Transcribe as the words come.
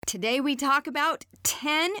Today we talk about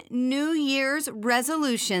 10 New Year's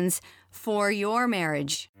resolutions for your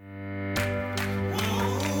marriage.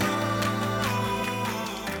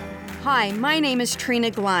 Hi, my name is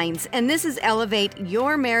Trina Glines, and this is Elevate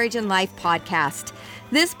Your Marriage and Life podcast.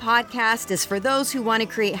 This podcast is for those who want to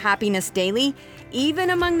create happiness daily, even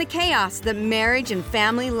among the chaos that marriage and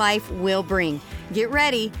family life will bring. Get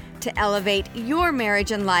ready to elevate your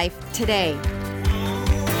marriage and life today.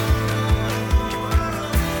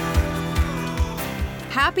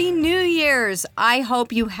 Happy New Year's! I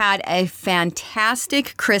hope you had a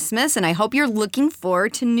fantastic Christmas, and I hope you're looking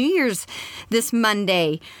forward to New Year's this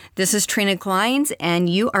Monday. This is Trina Glines, and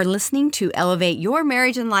you are listening to Elevate Your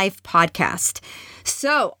Marriage and Life podcast.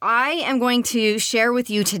 So I am going to share with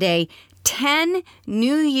you today 10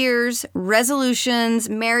 New Year's resolutions,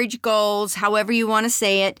 marriage goals, however you want to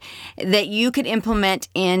say it, that you could implement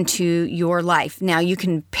into your life. Now, you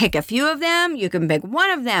can pick a few of them, you can pick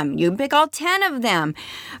one of them, you can pick all 10 of them,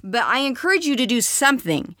 but I encourage you to do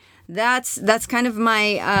something. That's kind of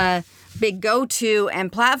my big go-to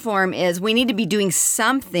and platform is we need to be doing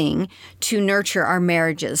something to nurture our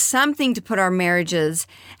marriages, something to put our marriages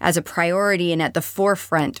as a priority and at the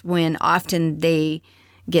forefront when often they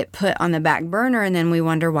get put on the back burner, and then we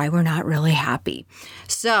wonder why we're not really happy.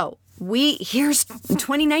 So here's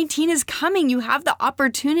 2019 is coming. You have the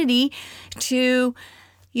opportunity to,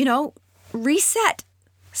 reset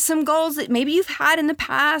some goals that maybe you've had in the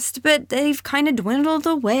past, but they've kind of dwindled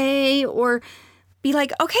away, or be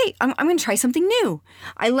like, okay, I'm going to try something new.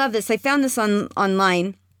 I love this. I found this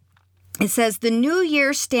online. It says, the new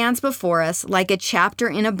year stands before us like a chapter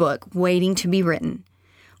in a book waiting to be written.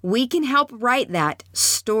 We can help write that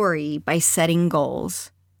story by setting goals.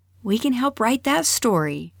 We can help write that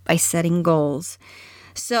story by setting goals.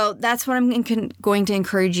 So that's what I'm going to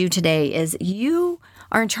encourage you today is you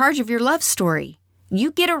are in charge of your love story. You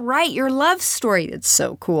get to write your love story. It's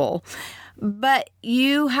so cool. But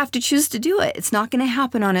you have to choose to do it. It's not going to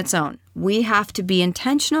happen on its own. We have to be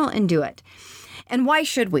intentional and do it. And why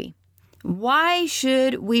should we? Why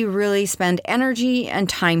should we really spend energy and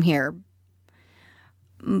time here?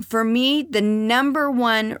 For me, the number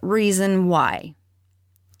one reason why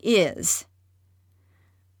is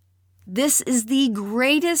this is the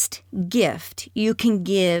greatest gift you can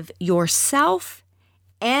give yourself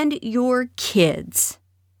and your kids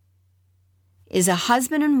is a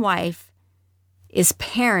husband and wife, is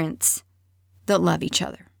parents that love each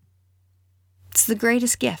other. It's the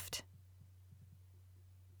greatest gift.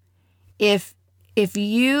 If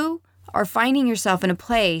you are finding yourself in a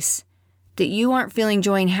place that you aren't feeling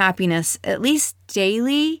joy and happiness, at least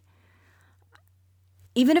daily,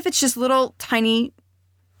 even if it's just little tiny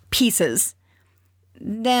pieces,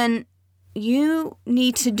 then you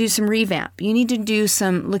need to do some revamp. You need to do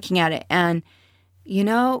some looking at it. And,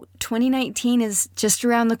 2019 is just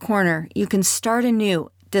around the corner. You can start anew.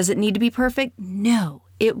 Does it need to be perfect? No,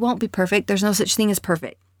 it won't be perfect. There's no such thing as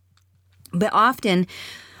perfect. But often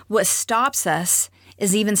what stops us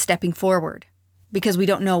is even stepping forward, because we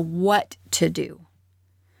don't know what to do.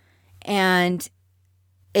 And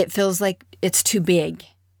it feels like it's too big.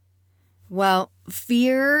 Well,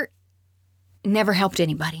 fear never helped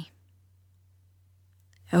anybody.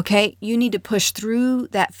 Okay? You need to push through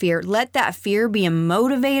that fear. Let that fear be a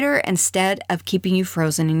motivator instead of keeping you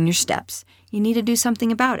frozen in your steps. You need to do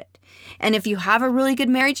something about it. And if you have a really good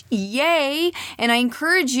marriage, yay! And I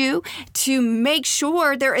encourage you to make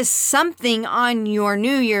sure there is something on your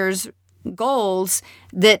New Year's goals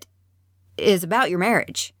that is about your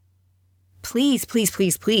marriage. Please, please,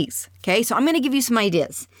 please, please. Okay, so I'm going to give you some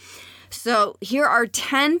ideas. So here are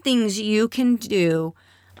 10 things you can do,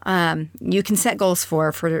 you can set goals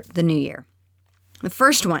for the new year. The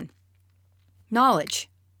first one, knowledge.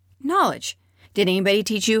 Knowledge. Did anybody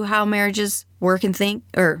teach you how marriages work and think,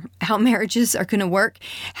 or how marriages are going to work?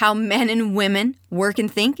 How men and women work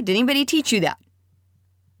and think? Did anybody teach you that?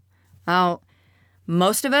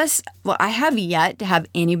 Most of us, I have yet to have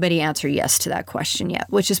anybody answer yes to that question yet,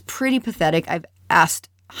 which is pretty pathetic. I've asked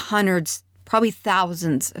hundreds, probably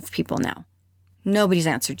thousands of people now. Nobody's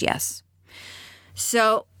answered yes.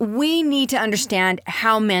 So we need to understand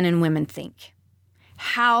how men and women think,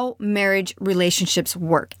 how marriage relationships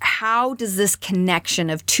work. How does this connection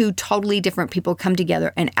of two totally different people come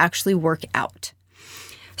together and actually work out?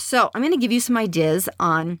 So I'm going to give you some ideas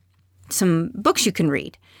on some books you can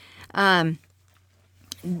read.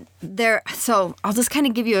 So I'll just kind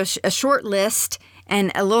of give you a short list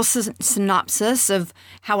and a little synopsis of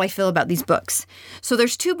how I feel about these books. So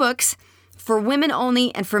there's 2 books, For Women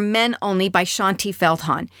Only and For Men Only by Shaunti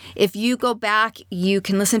Feldhahn. If you go back, you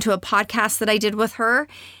can listen to a podcast that I did with her,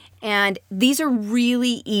 And these are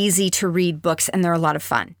really easy to read books, and they're a lot of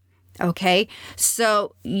fun. Okay,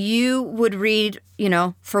 so you would read,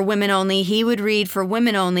 for women only. He would read for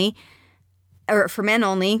women only, or for men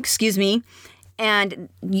only, excuse me. And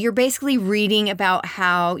you're basically reading about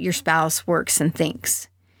how your spouse works and thinks.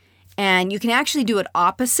 And you can actually do it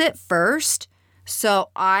opposite first. So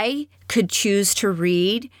I could choose to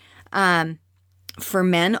read for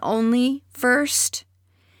men only first.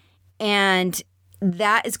 And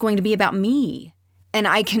that is going to be about me. And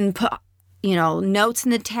I can put notes in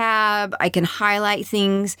the tab. I can highlight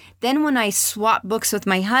things. Then when I swap books with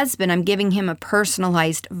my husband, I'm giving him a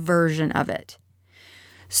personalized version of it.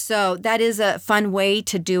 So that is a fun way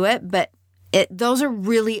to do it. But those are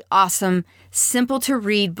really awesome, simple to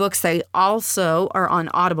read books that also are on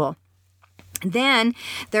Audible. Then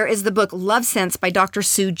there is the book Love Sense by Dr.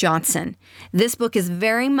 Sue Johnson. This book is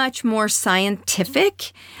very much more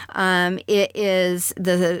scientific. It is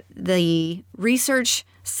the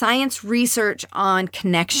science research on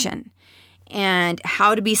connection and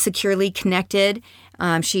how to be securely connected.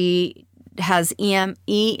 She has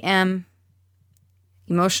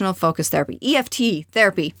emotional focus therapy, EFT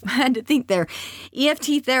therapy. I had to think there.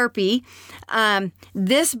 EFT therapy.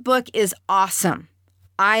 This book is awesome.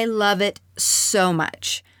 I love it so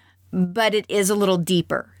much, but it is a little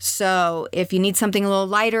deeper. So if you need something a little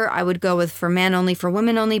lighter, I would go with For Men Only, For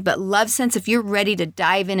Women Only. But Love Sense, if you're ready to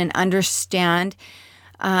dive in and understand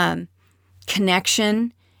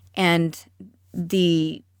connection and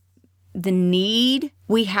the need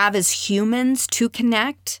we have as humans to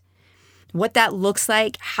connect, what that looks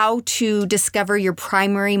like, how to discover your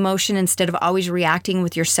primary emotion instead of always reacting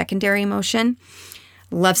with your secondary emotion.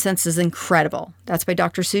 Love Sense is incredible. That's by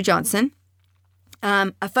Dr. Sue Johnson.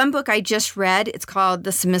 A fun book I just read, it's called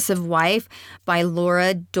The Submissive Wife by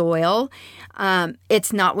Laura Doyle.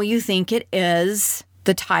 It's not what you think it is.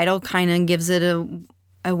 The title kind of gives it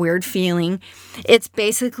a weird feeling. It's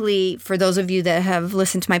basically, for those of you that have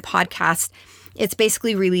listened to my podcast, it's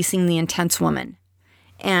basically releasing the intense woman.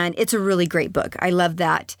 And it's a really great book. I love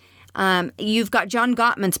that. You've got John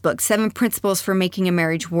Gottman's book, 7 Principles for Making a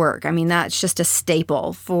Marriage Work. I mean, that's just a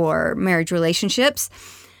staple for marriage relationships.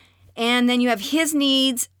 And then you have His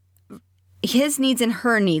Needs and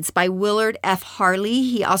Her Needs by Willard F. Harley.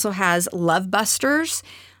 He also has Love Busters.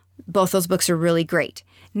 Both those books are really great.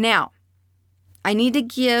 Now, I need to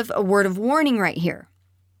give a word of warning right here.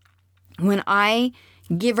 When I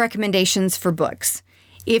give recommendations for books,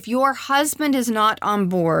 if your husband is not on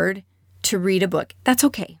board to read a book, that's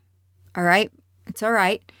okay. All right? It's all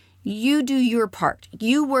right. You do your part.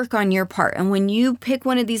 You work on your part. And when you pick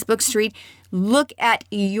one of these books to read, look at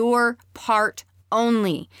your part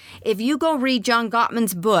only. If you go read John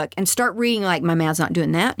Gottman's book and start reading like, my man's not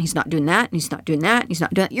doing that, and he's not doing that, and he's not doing that, and he's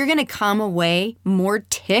not doing that, you're going to come away more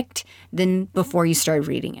ticked than before you started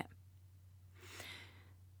reading it.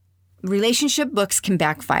 Relationship books can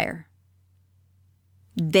backfire.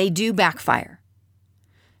 They do backfire.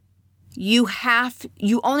 You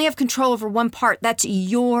only have control over one part. That's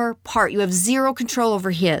your part. You have zero control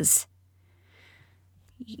over his.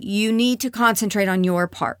 You need to concentrate on your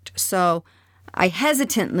part. So I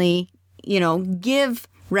hesitantly, give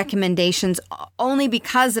recommendations only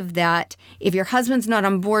because of that. If your husband's not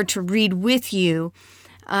on board to read with you,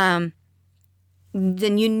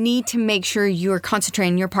 then you need to make sure you're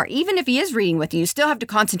concentrating on your part. Even if he is reading with you, you still have to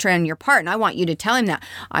concentrate on your part. And I want you to tell him that.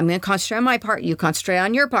 I'm going to concentrate on my part. You concentrate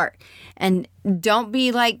on your part. And don't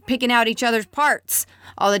be like picking out each other's parts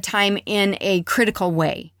all the time in a critical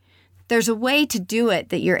way. There's a way to do it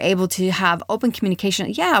that you're able to have open communication.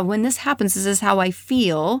 Yeah, when this happens, this is how I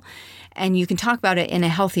feel. And you can talk about it in a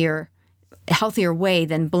healthier way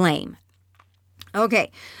than blame.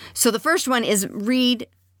 Okay, so the first one is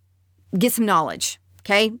get some knowledge,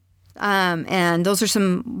 okay? And those are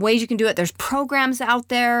some ways you can do it. There's programs out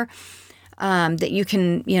there that you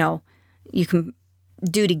can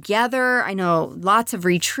do together. I know lots of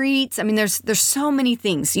retreats. I mean, there's so many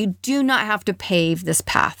things. You do not have to pave this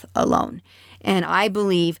path alone. And I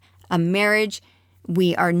believe a marriage,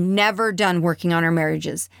 we are never done working on our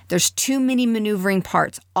marriages. There's too many maneuvering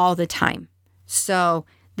parts all the time. So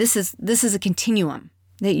this is a continuum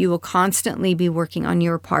that you will constantly be working on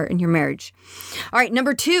your part in your marriage. All right,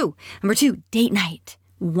 number two, date night.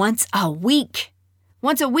 Once a week,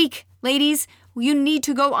 ladies, you need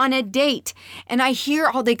to go on a date. And I hear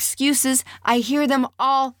all the excuses. I hear them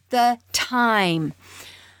all the time.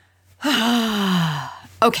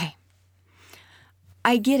 Okay.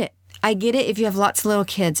 I get it. If you have lots of little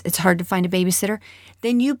kids, it's hard to find a babysitter.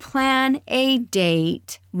 Then you plan a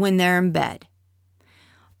date when they're in bed.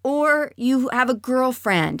 Or you have a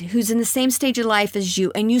girlfriend who's in the same stage of life as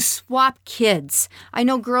you and you swap kids. I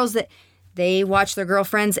know girls that they watch their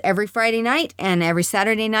girlfriends every Friday night and every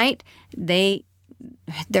Saturday night,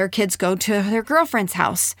 their kids go to their girlfriend's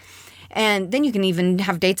house. And then you can even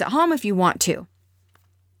have dates at home if you want to.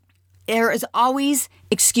 There is always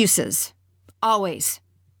excuses. Always.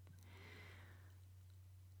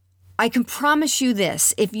 I can promise you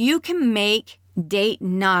this. If you can make date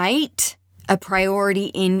night a priority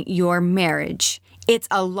in your marriage, it's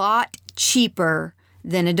a lot cheaper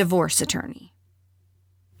than a divorce attorney.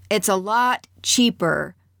 It's a lot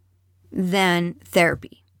cheaper than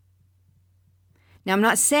therapy. Now, I'm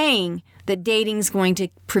not saying that dating is going to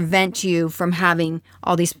prevent you from having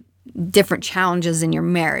all these different challenges in your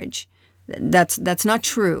marriage. That's not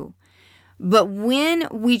true. But when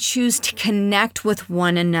we choose to connect with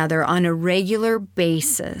one another on a regular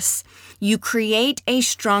basis, you create a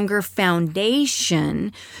stronger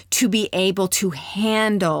foundation to be able to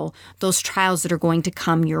handle those trials that are going to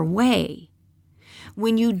come your way.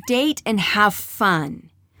 When you date and have fun,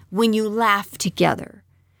 when you laugh together,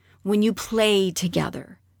 when you play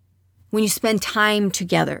together, when you spend time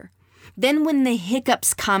together, then when the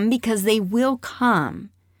hiccups come, because they will come,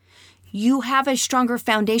 you have a stronger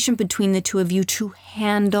foundation between the two of you to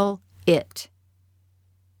handle it.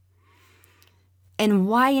 And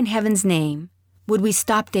why in heaven's name would we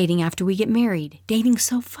stop dating after we get married? Dating's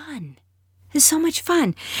so fun. It's so much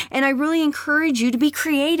fun. And I really encourage you to be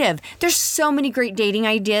creative. There's so many great dating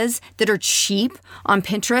ideas that are cheap on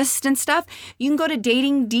Pinterest and stuff. You can go to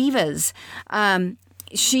Dating Divas.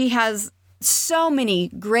 She has so many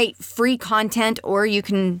great free content, or you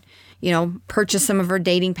can purchase some of her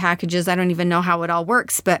dating packages. I don't even know how it all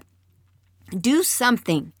works, but do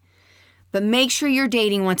something. But make sure you're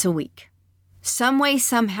dating once a week, some way,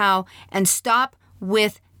 somehow, and stop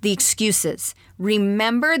with the excuses.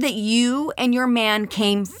 Remember that you and your man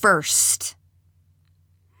came first.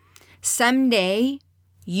 Someday,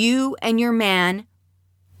 you and your man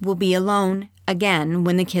will be alone again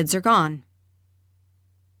when the kids are gone.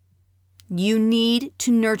 You need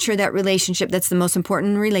to nurture that relationship. That's the most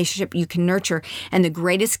important relationship you can nurture. And the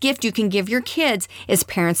greatest gift you can give your kids is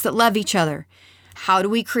parents that love each other. How do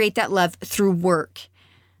we create that love? Through work.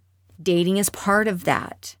 Dating is part of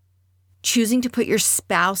that. Choosing to put your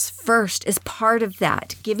spouse first is part of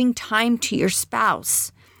that. Giving time to your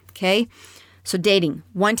spouse. Okay? So dating,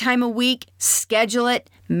 one time a week, schedule it,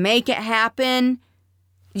 make it happen.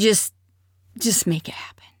 Just make it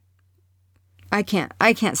happen. I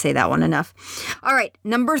can't say that one enough. All right,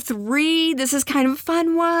 number 3, this is kind of a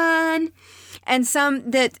fun one. And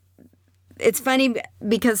it's funny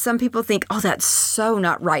because some people think, oh, that's so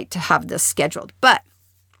not right to have this scheduled. But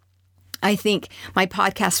I think my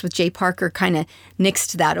podcast with Jay Parker kind of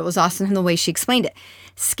nixed that. It was awesome in the way she explained it.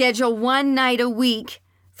 Schedule one night a week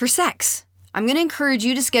for sex. I'm going to encourage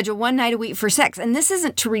you to schedule one night a week for sex. And this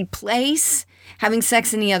isn't to replace having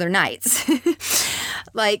sex any other nights.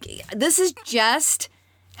 This is just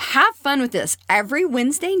have fun with this every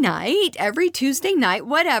Wednesday night, every Tuesday night,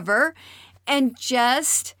 whatever, and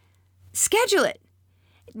just schedule it.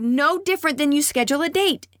 No different than you schedule a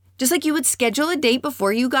date. Just like you would schedule a date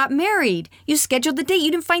before you got married. You scheduled the date.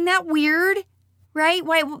 You didn't find that weird, right?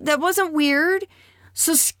 Why? That wasn't weird.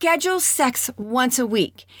 So schedule sex once a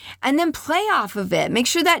week and then play off of it. Make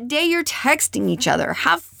sure that day you're texting each other.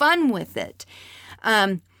 Have fun with it.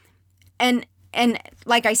 And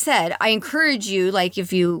like I said, I encourage you,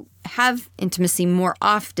 if you have intimacy more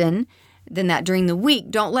often than that during the week,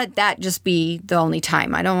 don't let that just be the only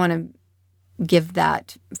time. I don't want to give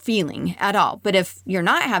that feeling at all. But if you're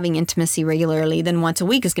not having intimacy regularly, then once a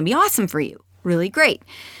week is going to be awesome for you. Really great.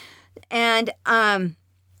 And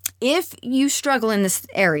if you struggle in this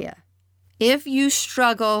area, if you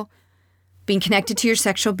struggle being connected to your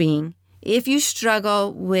sexual being, if you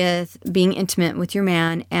struggle with being intimate with your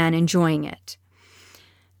man and enjoying it,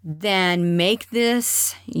 then make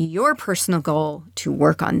this your personal goal to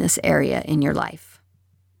work on this area in your life.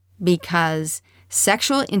 Because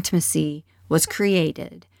sexual intimacy was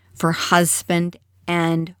created for husband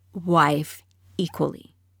and wife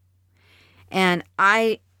equally. And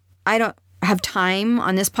I don't have time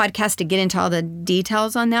on this podcast to get into all the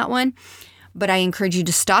details on that one, but I encourage you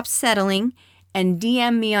to stop settling and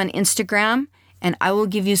DM me on Instagram, and I will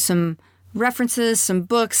give you some references, some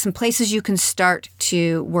books, some places you can start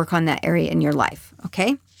to work on that area in your life,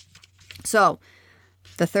 okay? So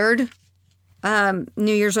the third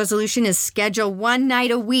New Year's resolution is schedule one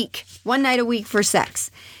night a week for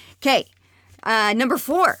sex. Okay, number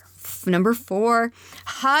 4,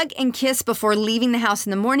 hug and kiss before leaving the house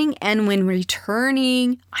in the morning and when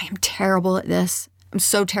returning. I am terrible at this. I'm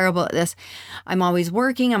so terrible at this. I'm always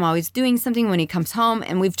working. I'm always doing something when he comes home,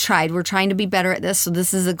 and we're trying to be better at this. So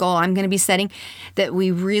this is a goal I'm going to be setting, that we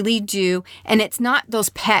really do. And it's not those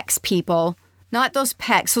pecs, people, not those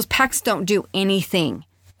pecs. Those pecs don't do anything,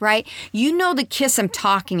 right? You know the kiss I'm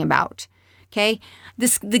talking about, okay?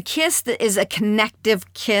 The kiss that is a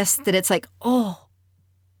connective kiss, that it's like, oh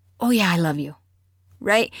yeah, I love you,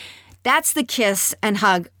 right? That's the kiss and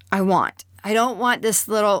hug I want. I don't want this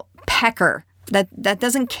little pecker. That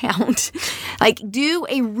doesn't count. Like, do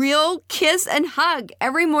a real kiss and hug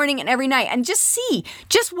every morning and every night, and just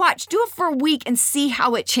watch, do it for a week and see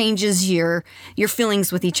how it changes your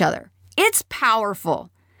feelings with each other. It's powerful.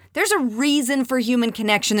 There's a reason for human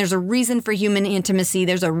connection. There's a reason for human intimacy.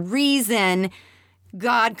 There's a reason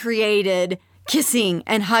God created kissing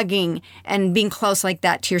and hugging and being close like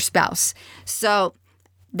that to your spouse. So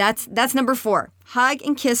that's number 4. Hug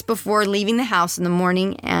and kiss before leaving the house in the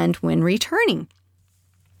morning and when returning.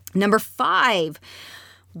 Number 5,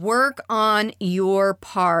 work on your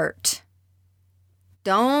part.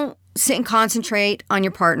 Don't sit and concentrate on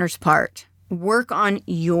your partner's part. Work on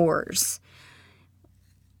yours.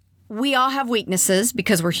 We all have weaknesses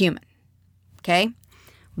because we're human, okay?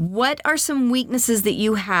 What are some weaknesses that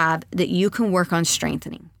you have that you can work on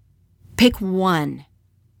strengthening? Pick one,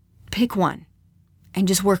 and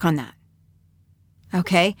just work on that,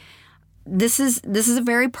 okay? This is a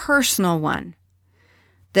very personal one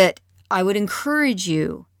that I would encourage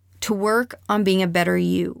you to work on being a better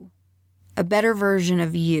you, a better version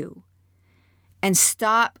of you, and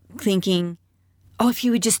stop thinking, oh, if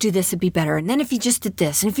you would just do this, it'd be better. And then if you just did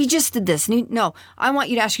this, and if you just did this. No, I want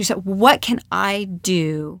you to ask yourself, what can I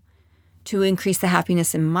do to increase the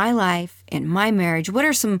happiness in my life, in my marriage? What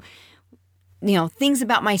are some, things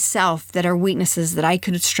about myself that are weaknesses that I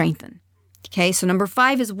could strengthen? Okay, so number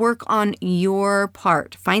 5 is work on your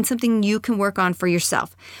part. Find something you can work on for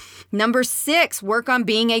yourself. Number 6, work on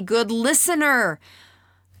being a good listener.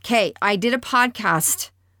 Okay, I did a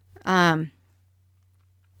podcast.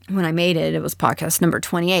 When I made it, it was podcast number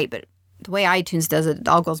 28, but the way iTunes does it, it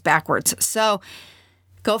all goes backwards. So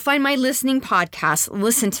go find my listening podcast.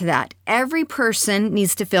 Listen to that. Every person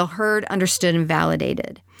needs to feel heard, understood, and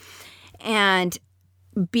validated. And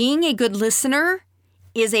being a good listener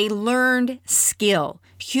is a learned skill.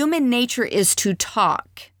 Human nature is to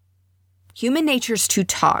talk. Human nature is to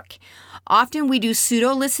talk. Often we do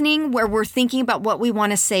pseudo-listening where we're thinking about what we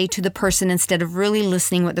want to say to the person instead of really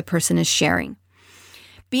listening what the person is sharing.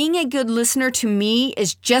 Being a good listener to me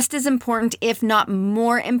is just as important, if not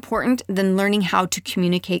more important, than learning how to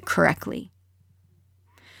communicate correctly.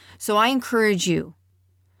 So I encourage you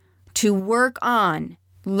to work on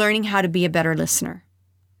learning how to be a better listener.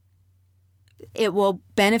 It will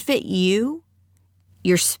benefit you,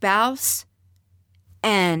 your spouse,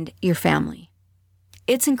 and your family.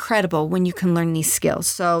 It's incredible when you can learn these skills.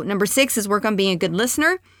 So number 6 is work on being a good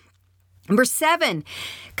listener. Number 7,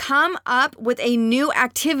 come up with a new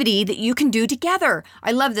activity that you can do together.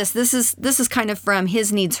 I love this. This is kind of from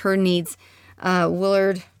His Needs, Her Needs.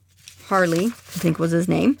 Willard Harley, I think was his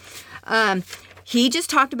name. He just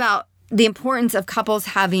talked about the importance of couples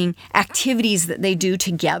having activities that they do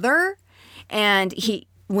together. And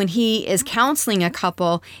when he is counseling a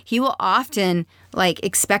couple, he will often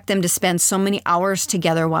expect them to spend so many hours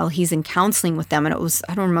together while he's in counseling with them. And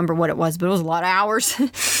I don't remember what it was, but it was a lot of hours.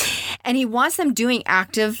 And he wants them doing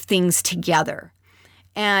active things together.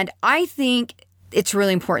 And I think it's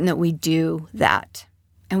really important that we do that.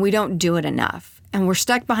 And we don't do it enough. And we're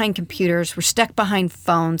stuck behind computers. We're stuck behind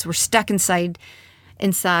phones. We're stuck inside.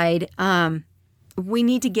 We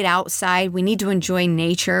need to get outside. We need to enjoy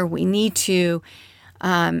nature. We need to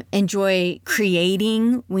enjoy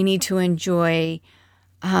creating. We need to enjoy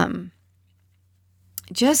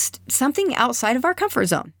just something outside of our comfort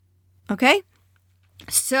zone. Okay?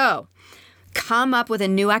 So come up with a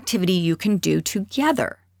new activity you can do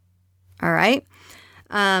together. All right?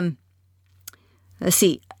 Let's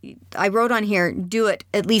see. I wrote on here, do it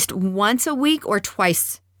at least once a week or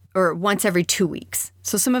twice or once every 2 weeks.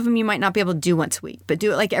 So some of them you might not be able to do once a week, but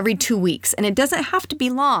do it every 2 weeks. And it doesn't have to be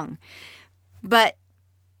long, but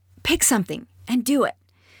pick something and do it.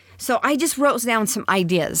 So I just wrote down some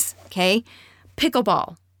ideas, okay?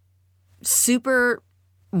 Pickleball. Super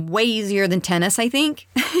way easier than tennis, I think.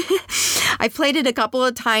 I played it a couple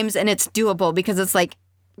of times and it's doable because it's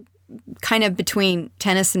kind of between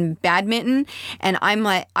tennis and badminton. And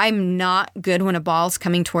I'm not good when a ball's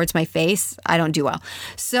coming towards my face. I don't do well.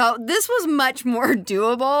 So this was much more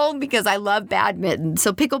doable because I love badminton.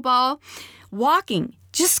 So pickleball, walking,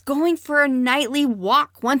 just going for a nightly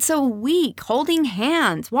walk once a week, holding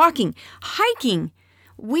hands, walking, hiking.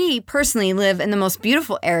 We personally live in the most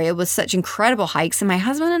beautiful area with such incredible hikes, and my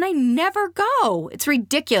husband and I never go. It's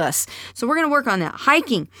ridiculous. So we're going to work on that.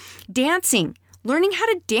 Hiking, dancing, learning how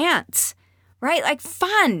to dance, right? Like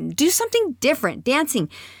fun. Do something different. Dancing,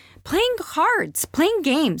 playing cards, playing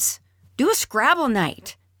games. Do a Scrabble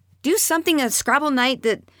night. Do something a Scrabble night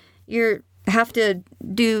that you have to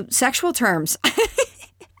do sexual terms.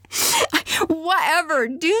 Whatever.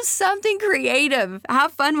 Do something creative.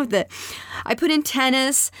 Have fun with it. I put in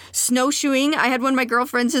tennis, snowshoeing. I had one of my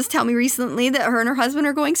girlfriends just tell me recently that her and her husband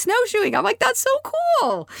are going snowshoeing. I'm like, that's so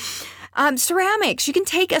cool. Ceramics. You can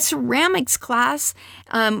take a ceramics class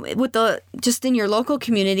just in your local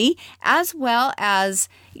community, as well as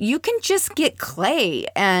you can just get clay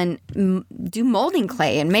and do molding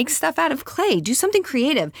clay and make stuff out of clay. Do something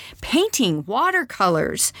creative. Painting,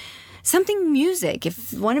 watercolors. Something music.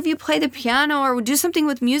 If one of you play the piano or do something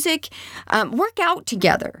with music, work out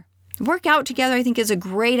together. Work out together, I think, is a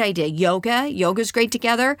great idea. Yoga's great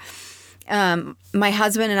together. My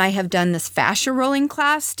husband and I have done this fascia rolling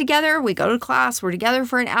class together. We go to class. We're together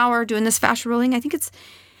for an hour doing this fascia rolling. I think it's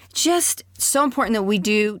just so important that we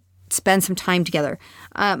do spend some time together.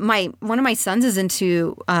 One of my sons is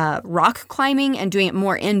into rock climbing and doing it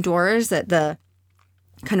more indoors at the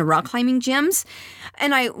kind of rock climbing gyms.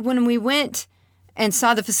 And when we went and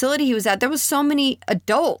saw the facility he was at, there was so many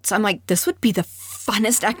adults. I'm like, this would be the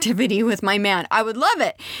funnest activity with my man. I would love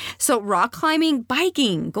it. So rock climbing,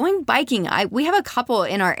 going biking. We have a couple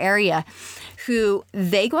in our area who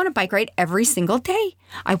they go on a bike ride every single day.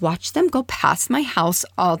 I watch them go past my house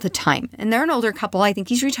all the time. And they're an older couple. I think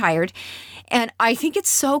he's retired. And I think it's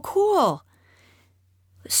so cool.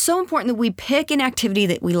 So important that we pick an activity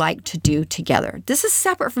that we like to do together. This is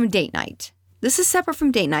separate from date night.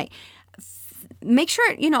 Make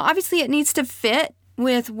sure, obviously it needs to fit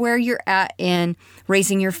with where you're at in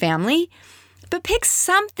raising your family, but pick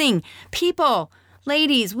something. People,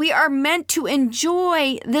 ladies, we are meant to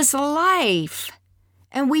enjoy this life,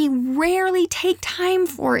 and we rarely take time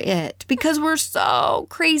for it because we're so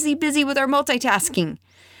crazy busy with our multitasking.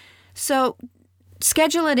 So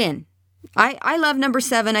schedule it in. I love number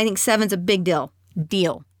 7. I think 7's a big deal.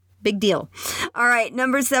 Big deal. All right,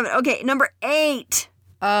 number 7. Okay, number 8.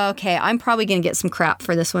 Okay, I'm probably going to get some crap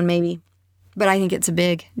for this one maybe, but I think it's a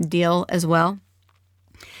big deal as well.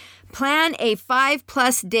 Plan a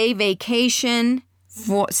 5+ day vacation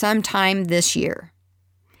for sometime this year.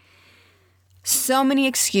 So many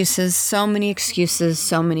excuses.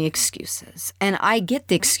 And I get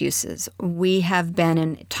the excuses. We have been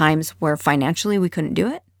in times where financially we couldn't do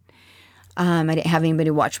it. I didn't have anybody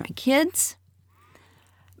to watch my kids.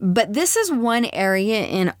 But this is one area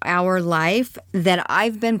in our life that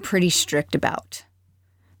I've been pretty strict about.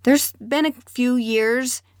 There's been a few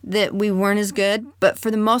years that we weren't as good, but for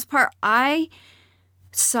the most part, I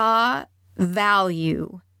saw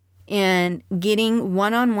value in getting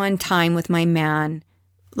one-on-one time with my man,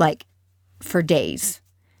 like for days,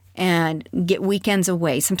 and get weekends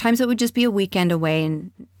away. Sometimes it would just be a weekend away,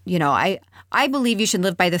 and I believe you should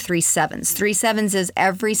live by the 3 7s. 3 7s is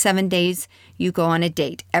every 7 days you go on a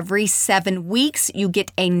date. Every 7 weeks you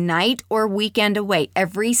get a night or weekend away.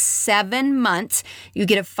 Every 7 months you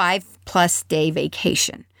get a 5+ day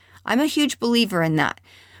vacation. I'm a huge believer in that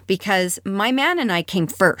because my man and I came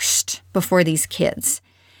first before these kids.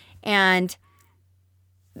 And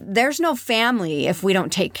there's no family if we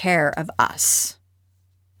don't take care of us.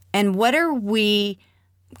 And what are we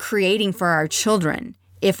creating for our children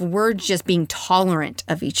if we're just being tolerant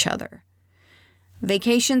of each other?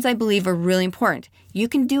 Vacations, I believe, are really important. You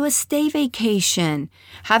can do a stay vacation.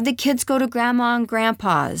 Have the kids go to grandma and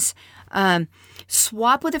grandpa's.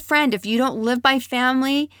 Swap with a friend. If you don't live by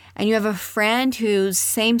family and you have a friend who's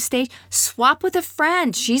same stage, swap with a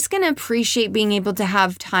friend. She's going to appreciate being able to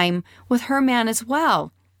have time with her man as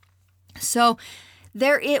well. So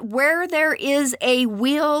where there is a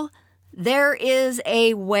will, there is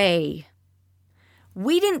a way.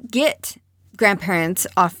 We didn't get grandparents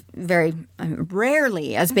off very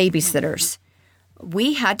rarely as babysitters.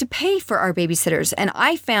 We had to pay for our babysitters, and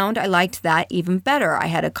I found I liked that even better. I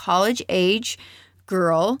had a college-age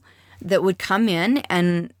girl that would come in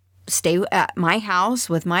and stay at my house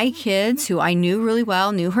with my kids, who I knew really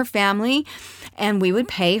well, knew her family, and we would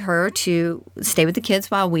pay her to stay with the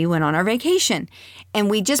kids while we went on our vacation. And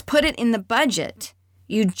we just put it in the budget.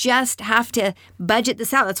 You just have to budget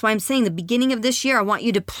this out. That's why I'm saying the beginning of this year, I want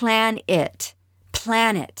you to plan it.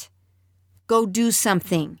 Plan it. Go do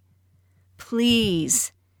something.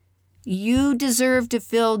 Please. You deserve to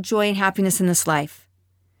feel joy and happiness in this life.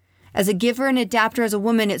 As a giver and adapter, as a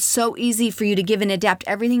woman, it's so easy for you to give and adapt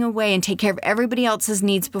everything away and take care of everybody else's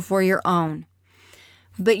needs before your own.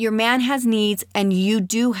 but your man has needs and you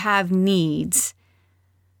do have needs.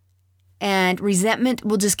 And resentment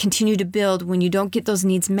will just continue to build when you don't get those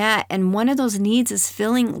needs met. And one of those needs is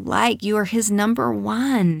feeling like you are his number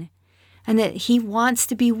one and that he wants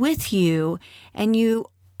to be with you and you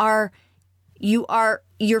are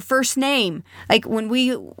your first name. Like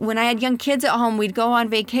when I had young kids at home, we'd go on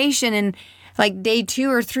vacation and like day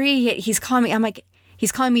 2 or 3, he's calling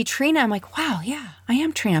me Trina. I'm like, wow, yeah, I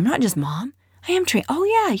am Trina. I'm not just mom. I am Trina. Oh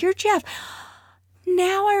yeah, you're Jeff.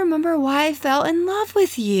 Now I remember why I fell in love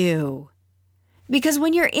with you. Because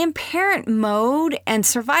when you're in parent mode and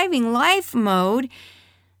surviving life mode,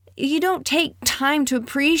 you don't take time to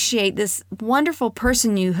appreciate this wonderful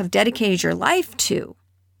person you have dedicated your life to.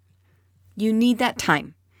 You need that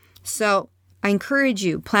time. So I encourage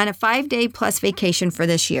you, plan a 5-day plus vacation for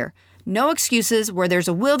this year. No excuses. Where there's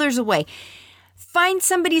a will, there's a way. Find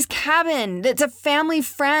somebody's cabin that's a family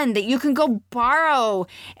friend that you can go borrow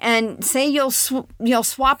and say you'll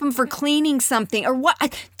swap them for cleaning something or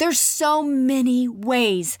what. There's so many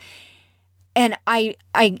ways. And I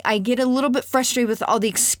get a little bit frustrated with all the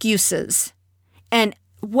excuses. And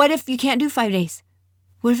what if you can't do 5 days?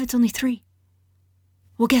 What if it's only 3?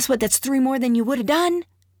 Well, guess what? That's 3 more than you would have done.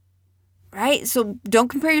 Right? So don't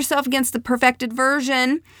compare yourself against the perfected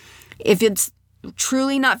version. If it's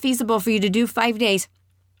truly not feasible for you to do 5 days,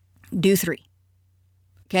 do 3.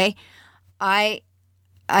 Okay? I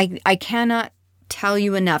cannot tell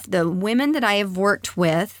you enough. The women that I have worked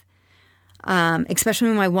with, especially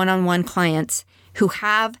my one-on-one clients who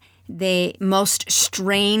have the most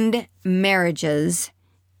strained marriages,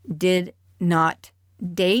 did not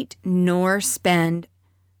date nor spend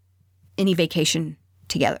any vacation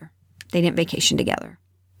together. They didn't vacation together.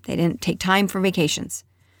 They didn't take time for vacations.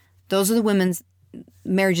 Those are the women's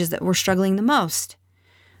marriages that were struggling the most.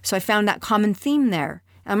 So I found that common theme there.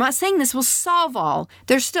 I'm not saying this will solve all.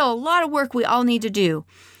 There's still a lot of work we all need to do.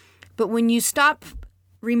 But when you stop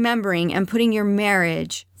remembering and putting your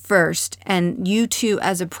marriage first and you two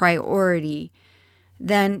as a priority,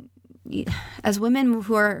 then as women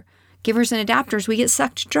who are givers and adapters, we get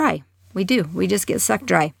sucked dry. We do. We just get sucked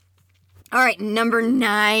dry. All right, number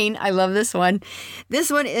 9. I love this one. This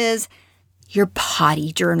one is your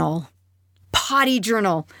potty journal. Potty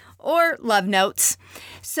journal or love notes.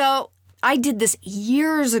 So I did this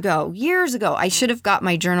years ago. I should have got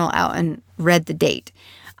my journal out and read the date.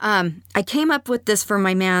 I came up with this for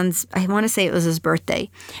my man's, I want to say it was his birthday.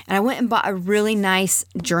 And I went and bought a really nice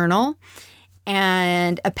journal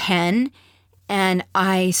and a pen. And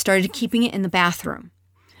I started keeping it in the bathroom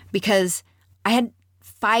because I had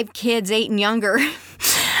 5 kids, 8 and younger.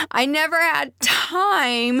 I never had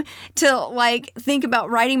time to think about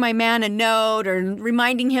writing my man a note or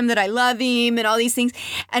reminding him that I love him and all these things.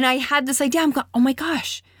 And I had this idea. I'm going, oh my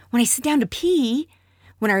gosh, when I sit down to pee,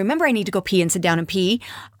 when I remember I need to go pee and sit down and pee,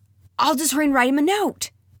 I'll just write him a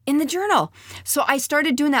note in the journal. So I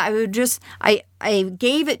started doing that. I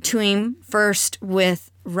gave it to him first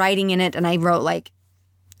with writing in it. And I wrote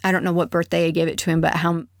I don't know what birthday I gave it to him, but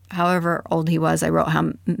however old he was, I wrote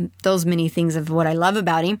those many things of what I love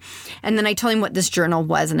about him. And then I told him what this journal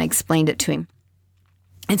was and I explained it to him.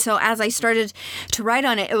 And so as I started to write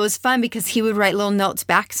on it, it was fun because he would write little notes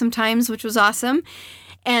back sometimes, which was awesome.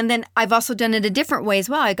 And then I've also done it a different way as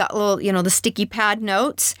well. I got little, the sticky pad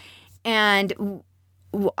notes, and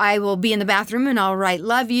I will be in the bathroom and I'll write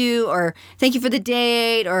love you or thank you for the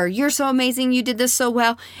date or you're so amazing, you did this so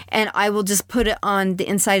well. And I will just put it on the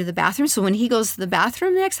inside of the bathroom. So when he goes to the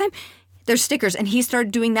bathroom the next time, there's stickers. And he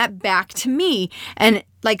started doing that back to me. And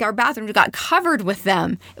our bathroom got covered with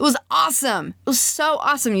them. It was awesome. It was so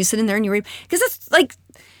awesome. You sit in there and you read, because it's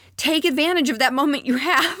take advantage of that moment you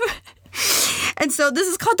have. And so this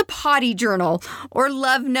is called the potty journal or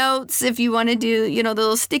love notes if you want to do, the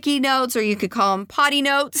little sticky notes, or you could call them potty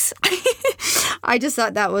notes. I just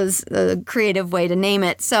thought that was a creative way to name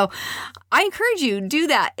it. So I encourage you, do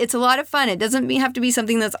that. It's a lot of fun. It doesn't have to be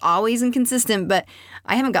something that's always inconsistent, but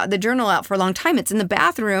I haven't got the journal out for a long time. It's in the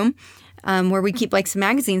bathroom where we keep some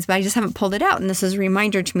magazines, but I just haven't pulled it out. And this is a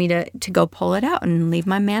reminder to me to go pull it out and leave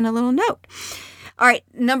my man a little note. All right,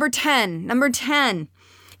 number 10.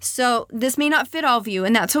 So this may not fit all of you,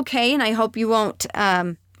 and that's okay. And I hope you won't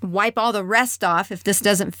wipe all the rest off if this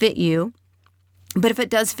doesn't fit you. But if it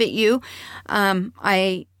does fit you,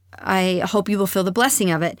 I hope you will feel the blessing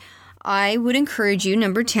of it. I would encourage you,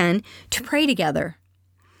 number 10, to pray together.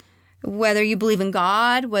 Whether you believe in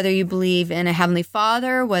God, whether you believe in a Heavenly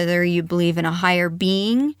Father, whether you believe in a higher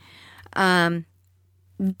being.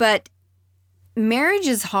 But marriage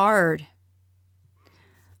is hard.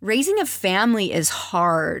 Raising a family is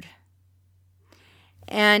hard.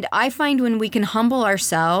 And I find when we can humble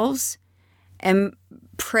ourselves and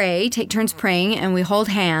pray, take turns praying, and we hold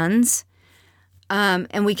hands,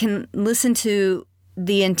 and we can listen to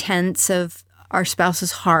the intents of our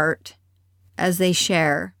spouse's heart as they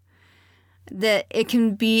share, that it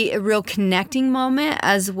can be a real connecting moment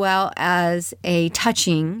as well as a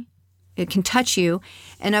touching. It can touch you.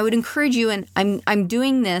 And I would encourage you, and I'm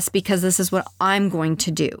doing this because this is what I'm going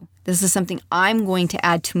to do. This is something I'm going to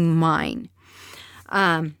add to mine.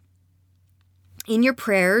 In your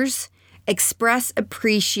prayers, express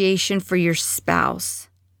appreciation for your spouse.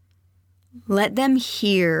 Let them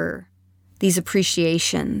hear these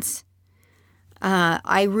appreciations.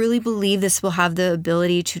 I really believe this will have the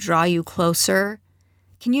ability to draw you closer.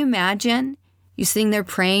 Can you imagine you sitting there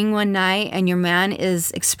praying one night and your man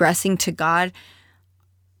is expressing to God,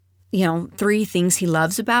 3 things he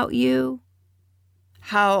loves about you?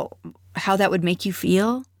 How that would make you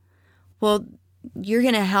feel? Well, you're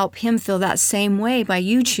going to help him feel that same way by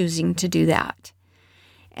you choosing to do that.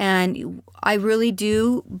 And I really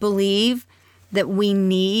do believe that we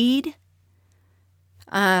need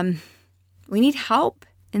help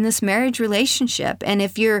in this marriage relationship. And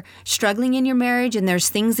if you're struggling in your marriage and there's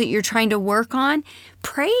things that you're trying to work on,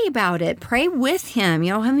 pray about it. Pray with him.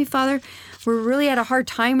 Heavenly Father, we're really at a hard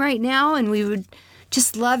time right now, and we would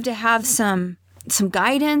just love to have some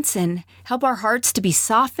guidance and help our hearts to be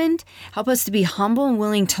softened, help us to be humble and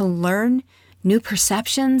willing to learn new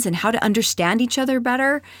perceptions and how to understand each other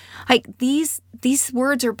better. Like these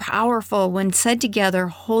words are powerful when said together,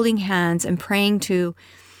 holding hands and praying to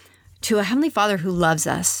a Heavenly Father who loves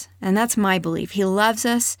us. And that's my belief. He loves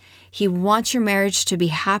us. He wants your marriage to be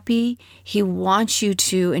happy. He wants you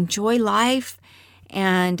to enjoy life.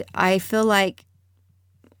 And I feel like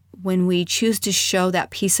when we choose to show that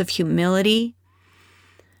piece of humility,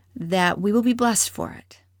 that we will be blessed for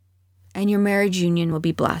it. And your marriage union will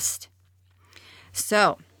be blessed.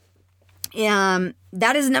 So,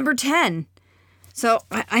 that is number 10. So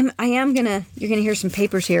you're gonna hear some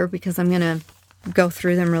papers here because I'm gonna go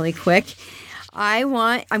through them really quick. I'm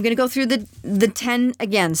gonna go through the 10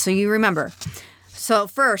 again so you remember. So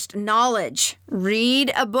first, knowledge.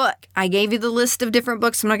 Read a book. I gave you the list of different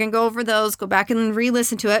books. I'm not gonna go over those. Go back and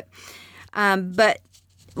re-listen to it. But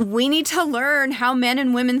we need to learn how men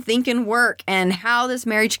and women think and work and how this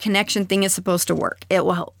marriage connection thing is supposed to work. It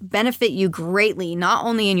will benefit you greatly, not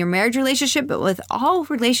only in your marriage relationship, but with all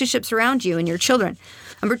relationships around you and your children.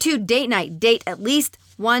 Number 2, date night. Date at least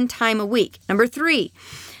 1 time a week. Number 3,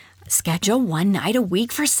 schedule 1 night a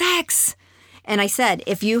week for sex. And I said,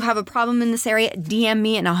 if you have a problem in this area, DM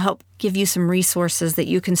me and I'll help give you some resources that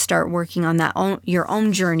you can start working on your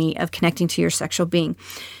own journey of connecting to your sexual being.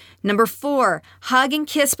 Number 4, hug and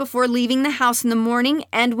kiss before leaving the house in the morning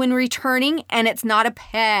and when returning, and it's not a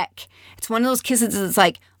peck. It's one of those kisses that's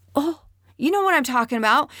like, oh, you know what I'm talking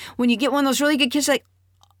about. When you get one of those really good kisses, like,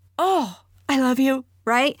 oh, I love you,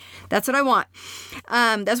 right? That's what I want.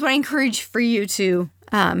 That's what I encourage for you to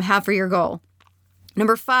have for your goal.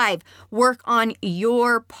 Number 5, work on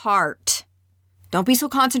your part. Don't be so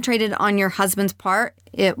concentrated on your husband's part.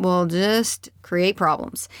 It will just create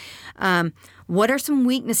problems. What are some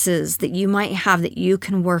weaknesses that you might have that you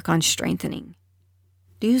can work on strengthening?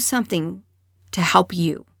 Do something to help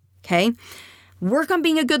you, okay? Work on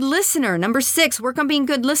being a good listener. Number 6, work on being a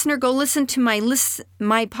good listener. Go listen to my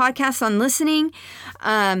podcast on listening.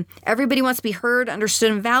 Everybody wants to be heard,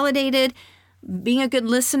 understood, and validated. Being a good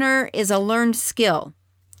listener is a learned skill,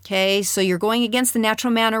 okay? So you're going against the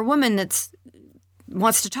natural man or woman that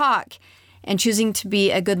wants to talk and choosing to be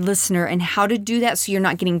a good listener, and how to do that so you're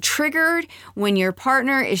not getting triggered when your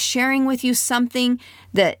partner is sharing with you something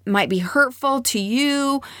that might be hurtful to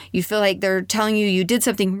you. You feel like they're telling you did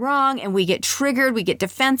something wrong and we get triggered, we get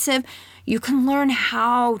defensive. You can learn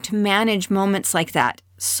how to manage moments like that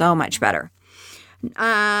so much better.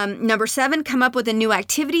 Number 7, come up with a new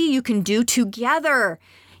activity you can do together,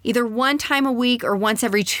 either 1 time a week or once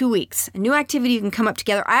every 2 weeks. A new activity you can come up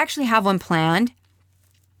together. I actually have one planned.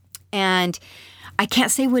 And I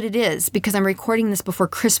can't say what it is because I'm recording this before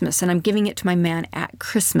Christmas and I'm giving it to my man at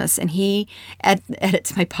Christmas, and he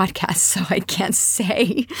edits my podcast, so I can't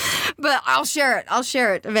say. But I'll share it.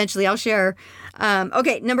 Eventually. I'll share.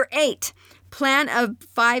 Okay, number 8, plan a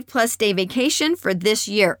 5+ day vacation for this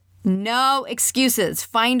year. No excuses.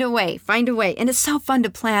 Find a way. And it's so fun to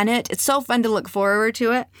plan it. It's so fun to look forward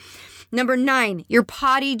to it. Number 9, your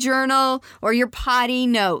potty journal or your potty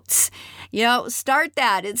notes. Start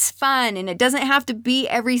that. It's fun, and it doesn't have to be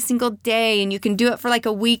every single day, and you can do it for like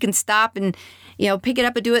a week and stop and, pick it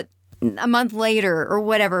up and do it a month later or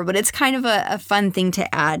whatever. But it's kind of a fun thing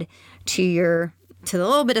to add to your to the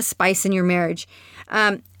little bit of spice in your marriage.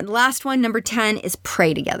 Last one, number 10, is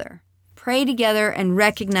pray together. Pray together and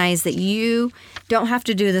recognize that you don't have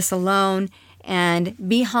to do this alone, and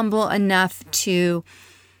be humble enough to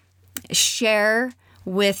share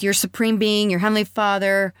with your Supreme Being, your Heavenly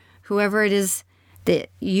Father, whoever it is that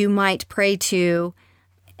you might pray to,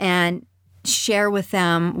 and share with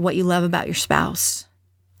them what you love about your spouse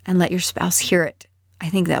and let your spouse hear it. I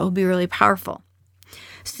think that will be really powerful.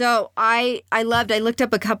 So I looked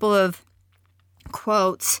up a couple of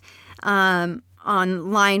quotes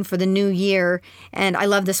online for the new year, and I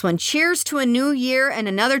love this one. Cheers to a new year and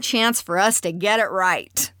another chance for us to get it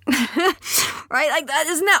right. Right? Like that,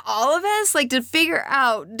 isn't that all of us? Like to figure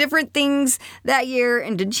out different things that year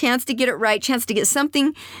and a chance to get it right, chance to get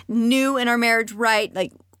something new in our marriage right.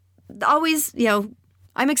 Like always,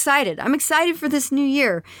 I'm excited. I'm excited for this new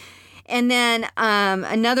year. And then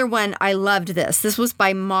another one, I loved this. This was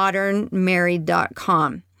by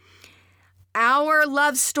modernmarried.com. Our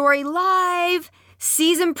Love Story Live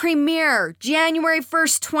season premiere, January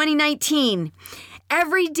 1st, 2019.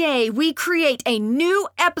 Every day we create a new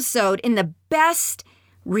episode in the best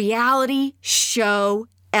reality show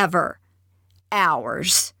ever.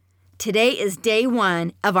 Ours. Today is day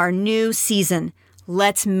 1 of our new season.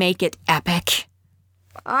 Let's make it epic.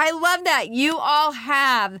 I love that. You all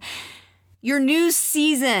have your new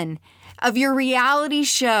season of your reality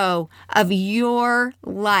show, of your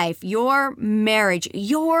life, your marriage,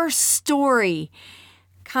 your story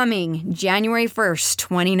coming January 1st,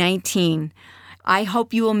 2019. I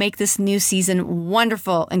hope you will make this new season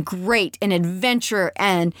wonderful and great and adventure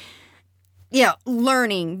and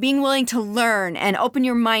learning, being willing to learn and open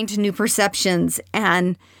your mind to new perceptions.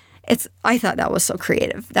 And I thought that was so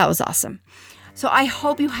creative. That was awesome. So I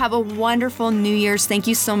hope you have a wonderful New Year's. Thank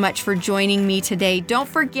you so much for joining me today. Don't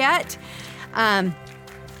forget, my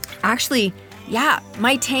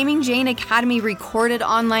Taming Jane Academy recorded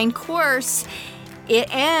online course, it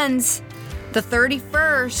ends the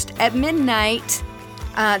 31st at midnight,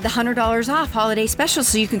 the $100 off holiday special.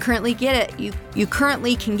 So you can currently get it. You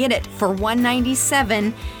currently can get it for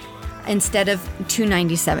 $197 instead of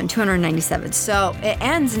 $297. So it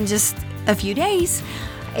ends in just a few days.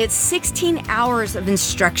 It's 16 hours of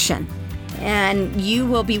instruction, and you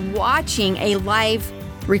will be watching a live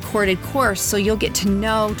recorded course. So you'll get to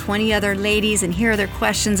know 20 other ladies and hear their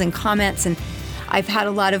questions and comments. And I've had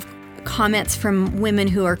a lot of comments from women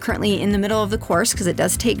who are currently in the middle of the course, because it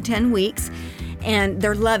does take 10 weeks, and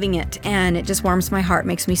they're loving it. And it just warms my heart,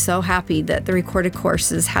 makes me so happy that the recorded course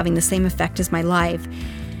is having the same effect as my live.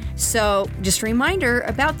 So just a reminder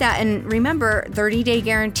about that. And remember, 30-day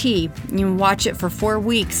guarantee. You can watch it for 4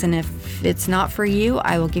 weeks, and if it's not for you,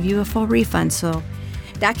 I will give you a full refund. So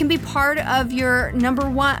that can be part of your number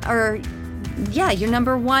one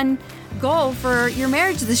goal for your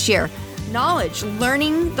marriage this year. Knowledge,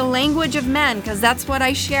 learning the language of men, because that's what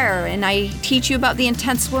I share. And I teach you about the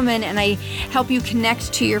intense woman, and I help you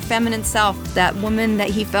connect to your feminine self, that woman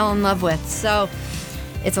that he fell in love with. So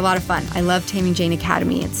it's a lot of fun. I love Taming Jane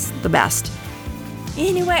Academy. It's the best.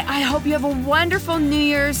 Anyway, I hope you have a wonderful New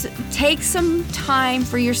Year's. Take some time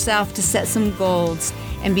for yourself to set some goals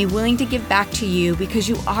and be willing to give back to you, because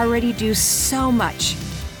you already do so much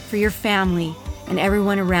for your family and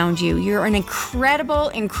everyone around you. You're an incredible,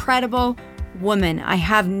 incredible woman. I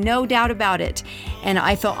have no doubt about it. And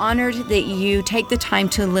I feel honored that you take the time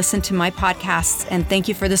to listen to my podcasts, and thank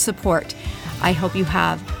you for the support. I hope you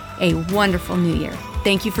have a wonderful New Year.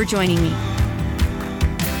 Thank you for joining me.